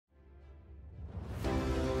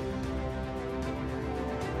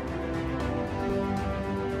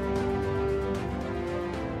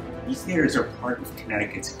These theaters are part of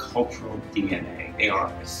Connecticut's cultural DNA. They are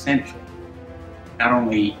essential not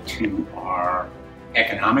only to our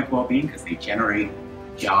economic well-being, because they generate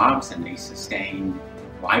jobs and they sustain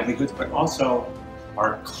livelihoods, but also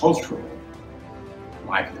our cultural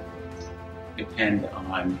livelihoods depend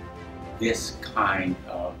on this kind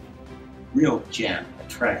of real gem, a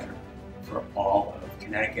treasure for all of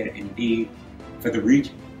Connecticut, indeed for the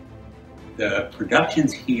region. The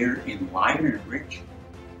productions here enliven and enrich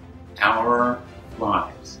our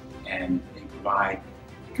lives, and they provide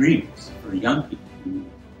dreams for young people who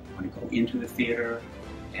want to go into the theater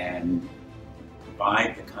and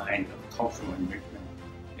provide the kind of cultural enrichment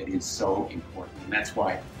that is so important. And that's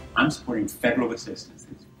why I'm supporting federal assistance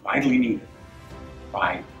that's vitally needed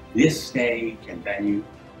by this stage and venue,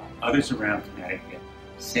 by others around Connecticut.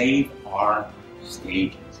 Save our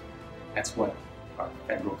stages. That's what our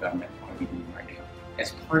federal government ought to be doing right now.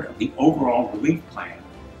 As part of the overall relief plan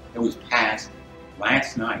that was passed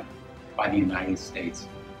last night by the United States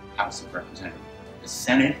House of Representatives. The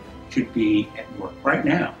Senate should be at work right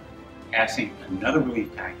now passing another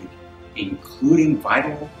relief package, including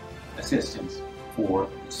vital assistance for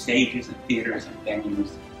stages and theaters and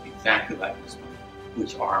venues exactly like this one,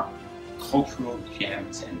 which are cultural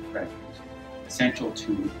gems and treasures, essential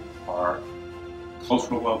to our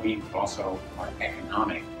cultural well-being, but also our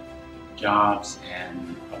economic jobs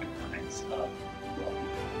and other kinds of